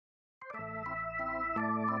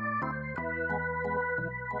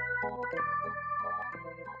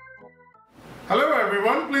Hello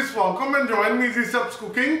everyone, please welcome and join me in Tsp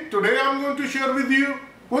Cooking. Today I'm going to share with you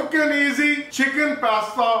quick and easy chicken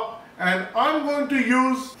pasta, and I'm going to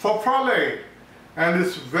use farfalle, and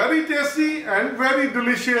it's very tasty and very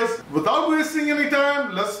delicious. Without wasting any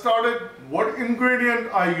time, let's start it. What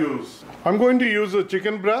ingredient I use? I'm going to use a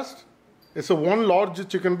chicken breast. It's a one large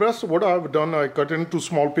chicken breast. What I've done, I cut into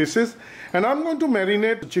small pieces, and I'm going to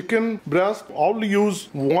marinate the chicken breast. I'll use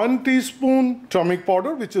 1 teaspoon turmeric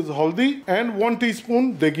powder, which is haldi, and 1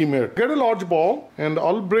 teaspoon Deggi Mirch. Get a large bowl, and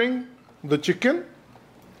I'll bring the chicken,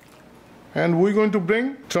 and we're going to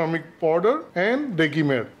bring turmeric powder and Deggi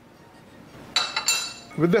Mirch.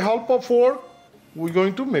 With the help of fork, we're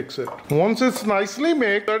going to mix it. Once it's nicely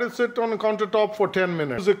mixed, let it sit on the countertop for 10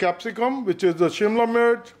 minutes. This is a capsicum, which is the Shimla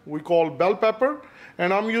mirch, we call bell pepper,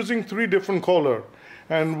 and I'm using 3 different colors.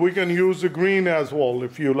 And we can use the green as well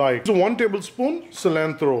if you like. So 1 tablespoon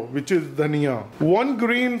cilantro, which is dhania. 1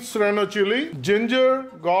 green serrano chili, ginger,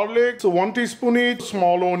 garlic, so 1 teaspoon each,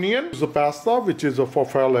 small onion, the pasta, which is a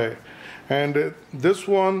farfalle. And this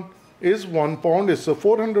one is 1 pound, it's a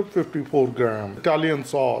 454 gram. Italian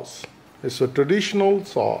sauce. It's a traditional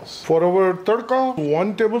sauce. For our tadka,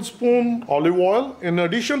 1 tablespoon olive oil. In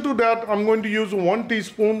addition to that, I'm going to use 1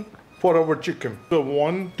 teaspoon for our chicken. So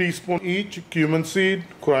 1 teaspoon each cumin seed,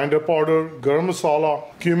 coriander powder, garam masala,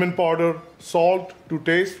 cumin powder, salt to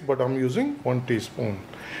taste, but I'm using 1 teaspoon.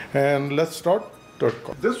 And let's start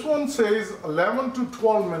tadka. This one says 11 to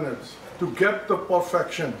 12 minutes to get the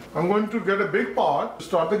perfection. I'm going to get a big pot,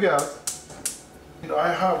 start the gas. And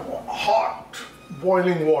I have hot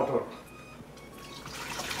boiling water.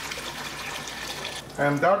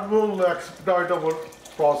 And that will expedite our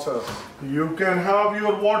process. You can have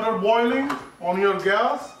your water boiling on your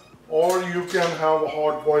gas, or you can have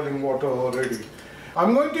hot boiling water already.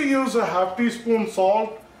 I'm going to use a half teaspoon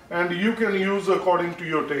salt, and you can use according to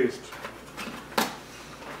your taste.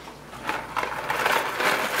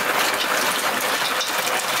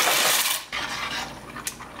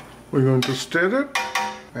 We're going to stir it,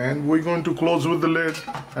 and we're going to close with the lid,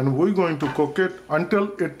 and we're going to cook it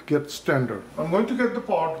until it gets tender. I'm going to get the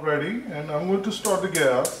pot ready, and I'm going to start the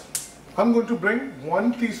gas. I'm going to bring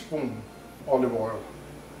 1 teaspoon olive oil.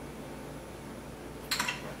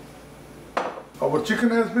 Our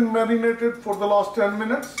chicken has been marinated for the last 10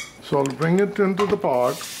 minutes. So I'll bring it into the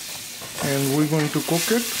pot, and we're going to cook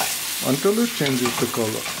it until it changes the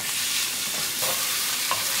color.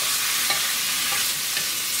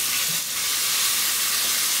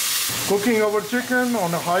 Cooking our chicken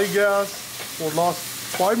on a high gas for last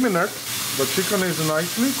 5 minutes. The chicken is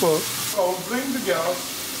nicely cooked. I'll bring the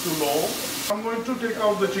gas to low. I'm going to take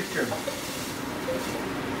out the chicken.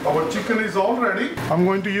 Our chicken is all ready. I'm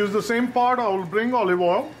going to use the same pot. I will bring olive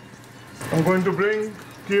oil. I'm going to bring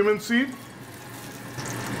cumin seed.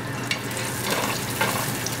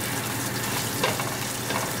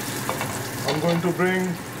 I'm going to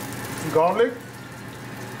bring garlic,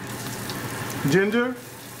 ginger,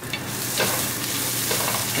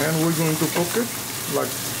 and we're going to cook it like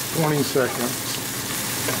 20 seconds.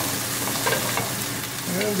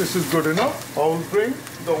 And this is good enough. I'll bring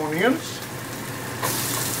the onions,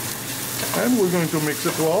 and we're going to mix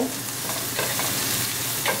it well.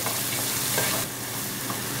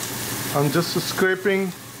 I'm just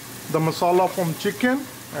scraping the masala from chicken,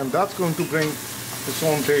 and that's going to bring its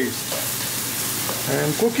own taste.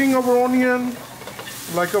 And cooking our onion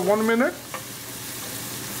like a 1 minute.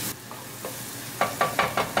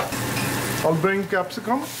 I'll bring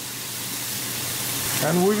capsicum,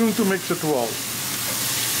 and we're going to mix it well.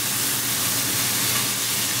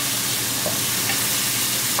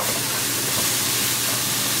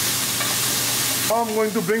 I'm going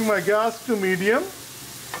to bring my gas to medium,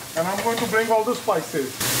 and I'm going to bring all the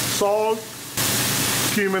spices. Salt,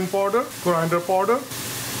 cumin powder, coriander powder,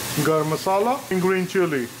 garam masala, and green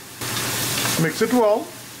chili. Mix it well,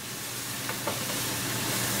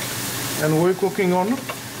 and we're cooking on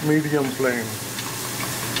medium flame.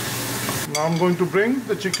 Now I'm going to bring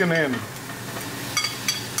the chicken in.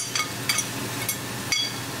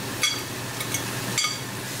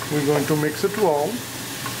 We're going to mix it well.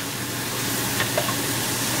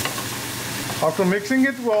 After mixing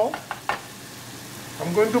it well,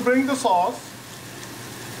 I'm going to bring the sauce.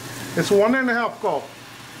 It's 1½ cup.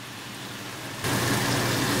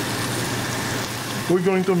 We're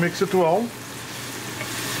going to mix it well.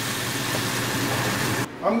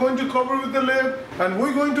 I'm going to cover with the lid, and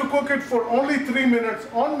we're going to cook it for only 3 minutes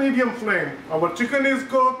on medium flame. Our chicken is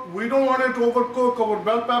cooked. We don't want it to overcook. Our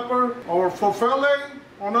bell pepper, our farfalle.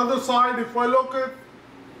 On the other side, if I look at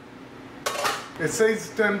it says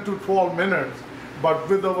 10 to 12 minutes. but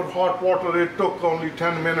with our hot water it took only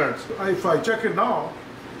 10 minutes. If I check it now,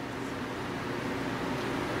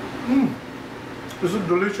 this is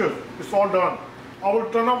delicious. It's all done. I will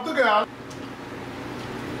turn off the gas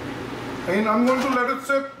and I'm going to let it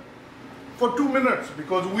sit for 2 minutes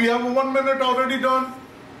because we have 1 minute already done.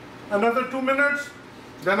 Another 2 minutes,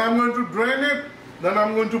 then I'm going to drain it. Then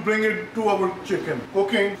I'm going to bring it to our chicken.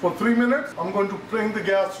 Cooking for 3 minutes. I'm going to bring the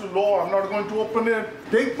gas to low. I'm not going to open it.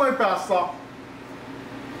 Take my pasta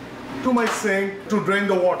to my sink to drain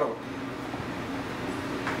the water.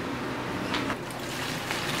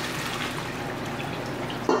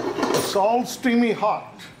 It's all steamy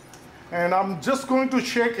hot. And I'm just going to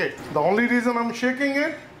shake it. The only reason I'm shaking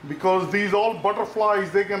it, because these all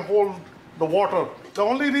butterflies, they can hold the water. The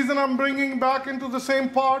only reason I'm bringing back into the same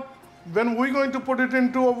pot, when we're going to put it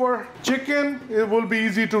into our chicken, it will be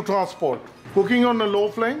easy to transport. Cooking on a low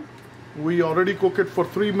flame. We already cook it for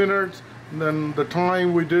 3 minutes. Then the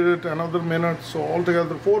time we did it another minute. So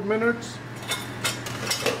altogether 4 minutes.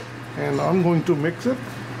 And I'm going to mix it.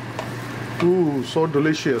 Ooh, so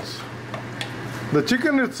delicious. The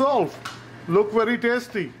chicken itself look very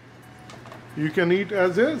tasty. You can eat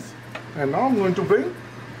as is. And now I'm going to bring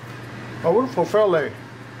our farfalle,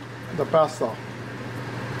 the pasta.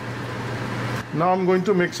 Now I'm going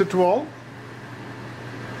to mix it well.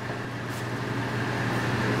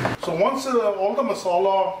 So once all the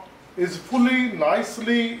masala is fully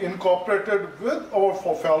nicely incorporated with our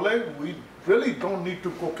farfalle, we really don't need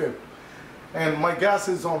to cook it. And my gas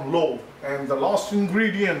is on low. And the last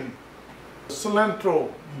ingredient, cilantro,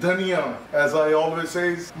 dhania, as I always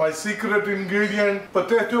say, my secret ingredient,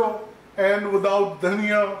 potato. And without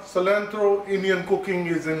dhania, cilantro, Indian cooking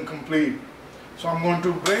is incomplete. So I'm going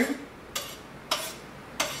to bring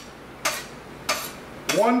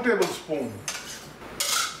 1 tablespoon.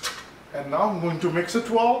 And now I'm going to mix it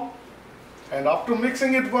well. And after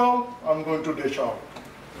mixing it well, I'm going to dish out.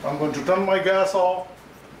 I'm going to turn my gas off.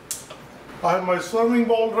 I have my serving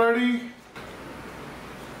bowl ready.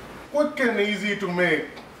 Quick and easy to make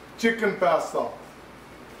chicken pasta.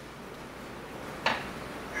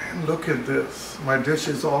 And look at this. My dish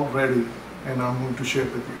is all ready and I'm going to share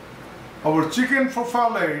it with you. Our chicken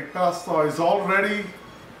farfalle pasta is all ready.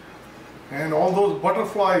 And all those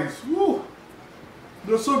butterflies, woo,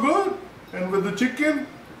 they're so good. And with the chicken,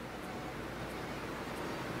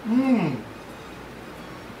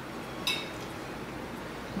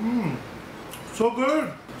 so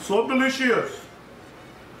good, so delicious.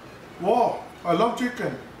 Wow, I love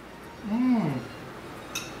chicken.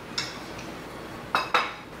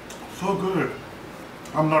 So good.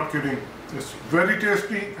 I'm not kidding. It's very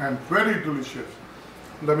tasty and very delicious.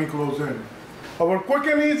 Let me close in. Our quick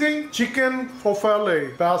and easy chicken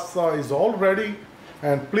farfalle pasta is all ready.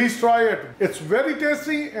 And please try it. It's very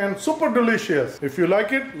tasty and super delicious. If you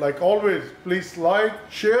like it, like always, please like,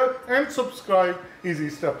 share and subscribe Easy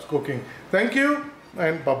Steps Cooking. Thank you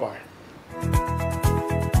and bye-bye.